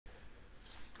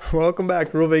Welcome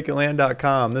back to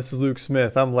RuralVacantLand.com. This is Luke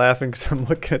Smith. I'm laughing because I'm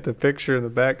looking at the picture in the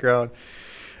background.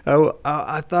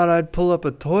 I thought I'd pull up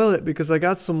a toilet because I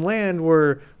got some land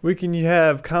where we can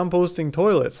have composting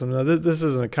toilets. And this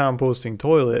isn't a composting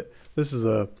toilet. This is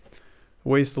a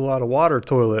waste a lot of water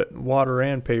toilet, water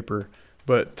and paper.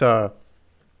 But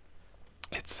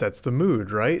it sets the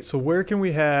mood, right? So where can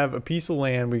we have a piece of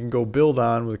land we can go build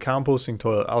on with a composting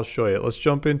toilet? I'll show you. Let's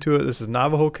jump into it. This is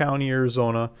Navajo County,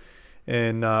 Arizona.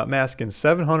 And I'm asking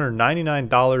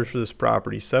 $799 for this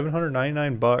property.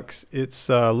 $799. It's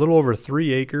a little over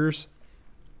 3 acres.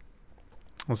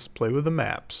 Let's play with the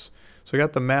maps. So I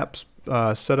got the maps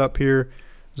set up here,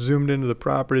 zoomed into the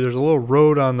property. There's a little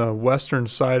road on the western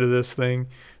side of this thing,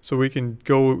 so we can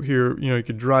go here. You know, you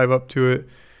could drive up to it.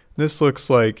 This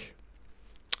looks like,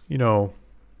 you know,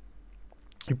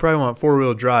 you probably want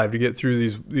 4-wheel drive to get through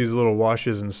these little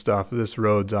washes and stuff this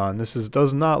road's on.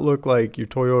 Does not look like your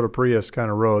Toyota Prius kind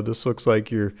of road. This looks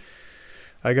like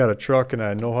I got a truck and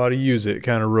I know how to use it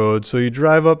kind of road. So you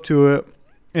drive up to it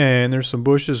and there's some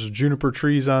bushes, juniper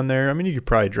trees on there. I mean, you could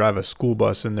probably drive a school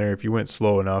bus in there if you went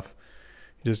slow enough.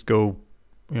 You just go,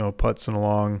 you know, putzing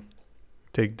along,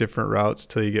 take different routes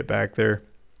till you get back there.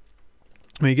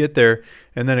 When you get there,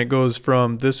 and then it goes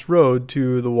from this road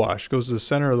to the wash, goes to the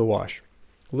center of the wash.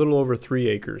 A little over 3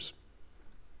 acres.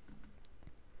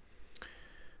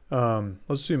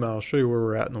 Let's zoom out. I'll show you where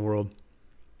we're at in the world.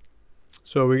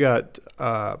 So we got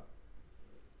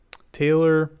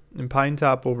Taylor and Pine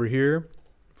Top over here.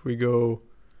 If we go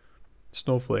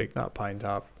Snowflake, not Pine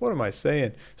Top. What am I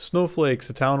saying? Snowflake's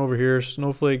a town over here.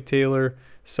 Snowflake, Taylor.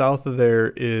 South of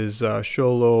there is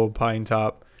Show Low, Pine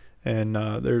Top. And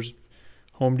there's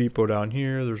Home Depot down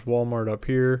here. There's Walmart up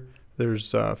here.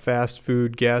 There's fast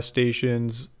food, gas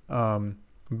stations,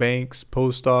 banks,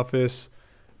 post office.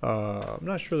 I'm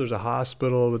not sure there's a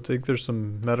hospital, but I think there's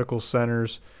some medical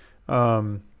centers,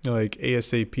 like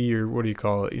ASAP or what do you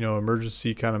call it? You know,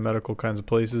 emergency kind of medical kinds of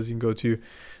places you can go to.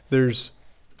 There's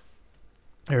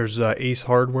Ace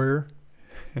Hardware.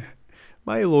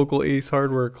 My local Ace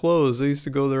Hardware closed. I used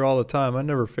to go there all the time. I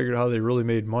never figured out how they really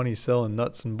made money selling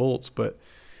nuts and bolts, but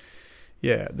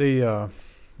yeah,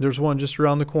 there's one just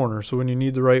around the corner. So when you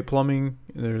need the right plumbing,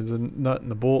 there's the nut and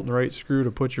the bolt and the right screw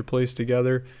to put your place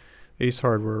together. Ace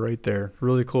Hardware right there,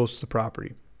 really close to the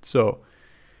property. So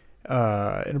in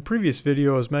a previous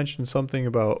video, I was mentioning something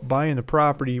about buying the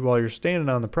property while you're standing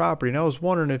on the property. And I was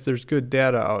wondering if there's good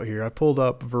data out here. I pulled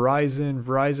up Verizon.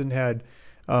 Verizon had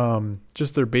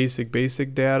just their basic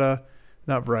data.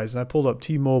 Not Verizon. I pulled up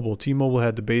T-Mobile. T-Mobile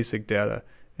had the basic data.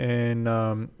 And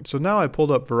so now I pulled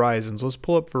up Verizon. So let's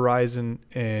pull up Verizon,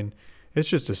 and it's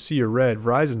just a sea of red.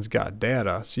 Verizon's got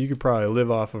data, so you could probably live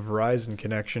off a Verizon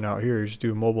connection out here. You just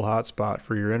do a mobile hotspot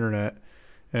for your internet.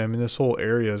 And I mean, this whole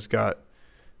area's got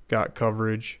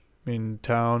coverage. I mean,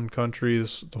 town, country,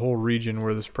 the whole region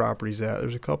where this property's at.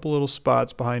 There's a couple little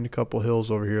spots behind a couple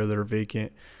hills over here that are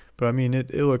vacant. But I mean,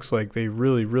 it looks like they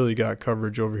really got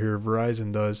coverage over here.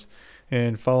 Verizon does.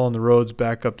 And following the roads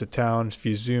back up to town, if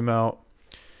you zoom out,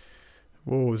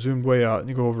 whoa, zoomed way out, and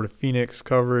you go over to Phoenix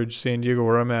coverage, San Diego,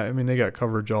 where I'm at. I mean, they got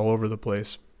coverage all over the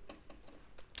place.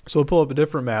 So I'll pull up a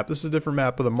different map. This is a different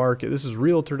map of the market. This is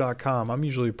Realtor.com. I'm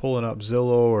usually pulling up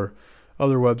Zillow or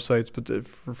other websites, but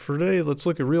for today, let's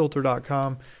look at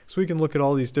Realtor.com so we can look at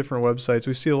all these different websites.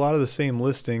 We see a lot of the same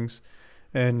listings,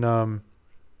 and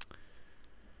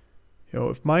you know,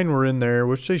 if mine were in there,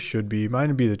 which they should be, mine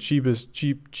would be the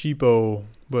cheapo,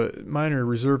 but mine are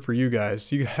reserved for you guys.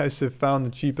 You guys have found the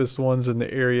cheapest ones in the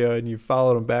area, and you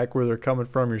followed them back where they're coming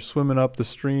from. You're swimming up the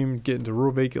stream, getting to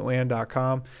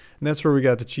RuralVacantLand.com, and that's where we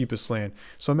got the cheapest land.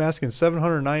 So I'm asking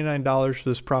 $799 for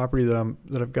this property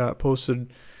that I've got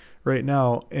posted right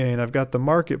now, and I've got the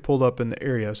market pulled up in the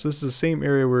area. So this is the same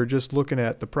area we're just looking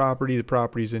at the property. The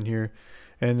property's in here.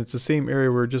 And it's the same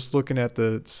area we're just looking at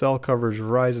the cell coverage.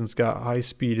 Verizon's got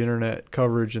high-speed internet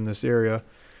coverage in this area.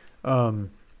 And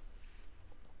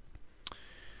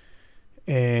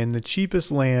the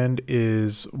cheapest land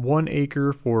is 1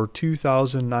 acre for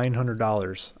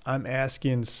 $2,900. I'm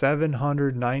asking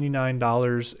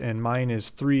 $799, and mine is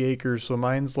 3 acres. So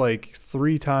mine's like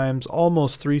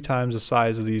almost three times the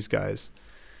size of these guys.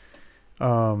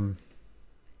 And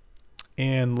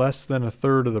less than a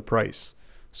third of the price.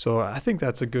 So I think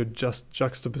that's a good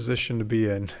juxtaposition to be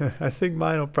in. I think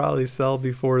mine will probably sell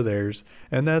before theirs,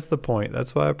 and that's the point.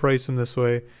 That's why I price them this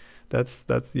way. That's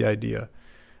the idea.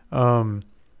 So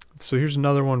here's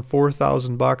another one: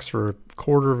 $4,000 for a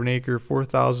quarter of an acre,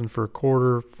 $4,000 for a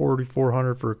quarter,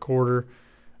 $4,400 for a quarter.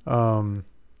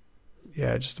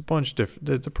 Yeah, just a bunch of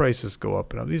different. The prices go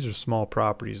up and up. These are small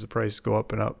properties. The prices go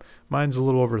up and up. Mine's a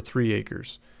little over 3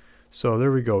 acres. So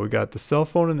there we go. We got the cell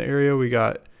phone in the area. We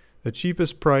got the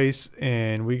cheapest price,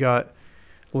 and we got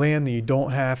land that you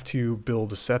don't have to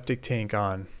build a septic tank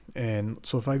on. And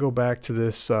so if I go back to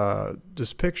this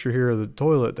this picture here of the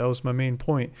toilet, that was my main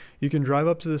point. You can drive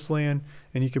up to this land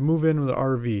and you can move in with an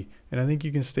RV, and I think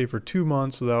you can stay for 2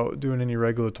 months without doing any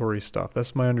regulatory stuff.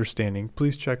 That's my understanding.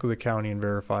 Please check with the county and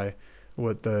verify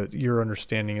what your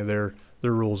understanding of their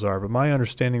rules are. But my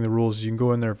understanding of the rules is you can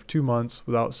go in there for 2 months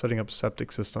without setting up a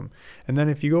septic system. And then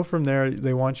if you go from there,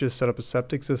 they want you to set up a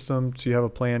septic system, so you have a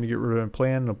plan to get rid of a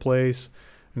plan and a place,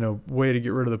 way to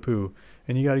get rid of the poo.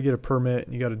 And you got to get a permit,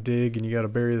 and you got to dig, and you got to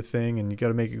bury the thing, and you got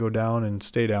to make it go down and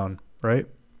stay down, right?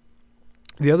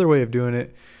 The other way of doing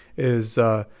it is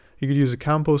you could use a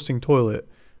composting toilet,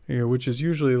 which is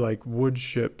usually like wood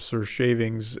chips or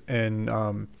shavings, and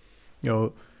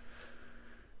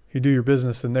you do your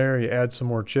business in there. You add some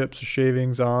more chips or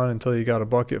shavings on until you got a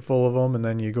bucket full of them, and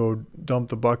then you go dump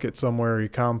the bucket somewhere. You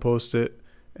compost it,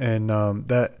 and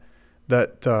that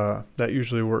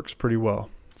usually works pretty well.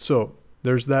 So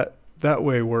there's that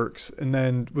way works. And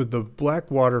then with the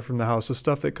black water from the house, the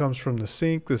stuff that comes from the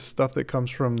sink, the stuff that comes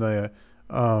from the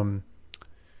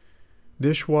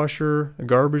dishwasher, the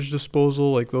garbage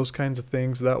disposal, like those kinds of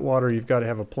things, that water, you've got to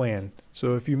have a plan.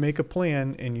 So if you make a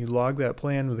plan and you log that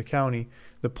plan with the county,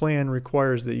 the plan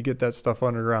requires that you get that stuff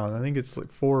underground. I think it's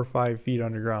like 4 or 5 feet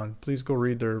underground. Please go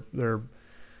read their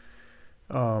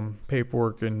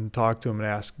paperwork and talk to them and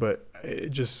ask, but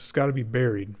it's got to be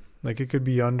buried. Like it could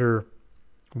be under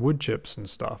wood chips and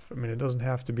stuff. I mean, it doesn't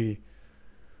have to be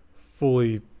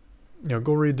fully,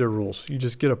 go read their rules. You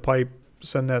just get a pipe,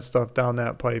 send that stuff down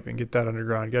that pipe and get that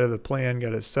underground. Get the plan,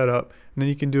 get it set up, and then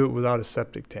you can do it without a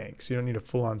septic tank. So you don't need a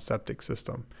full-on septic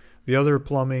system. The other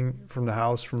plumbing from the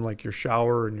house, from like your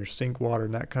shower and your sink water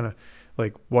and that kind of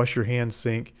like wash your hands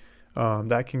sink,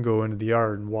 that can go into the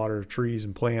yard and water trees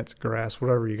and plants, grass,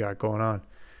 whatever you got going on,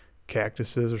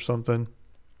 cactuses or something.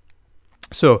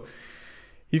 So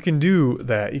you can do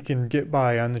that. You can get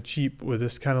by on the cheap with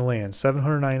this kind of land.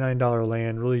 $799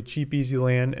 land, really cheap, easy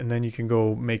land, and then you can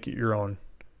go make it your own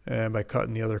by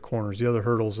cutting the other corners, the other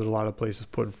hurdles that a lot of places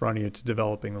put in front of you to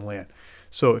developing the land.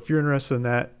 So if you're interested in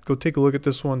that, go take a look at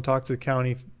this one, talk to the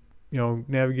county,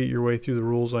 navigate your way through the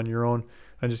rules on your own.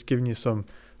 I'm just giving you some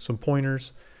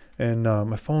pointers. And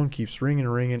my phone keeps ringing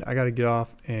and ringing. I got to get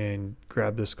off and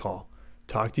grab this call.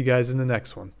 Talk to you guys in the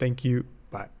next one. Thank you.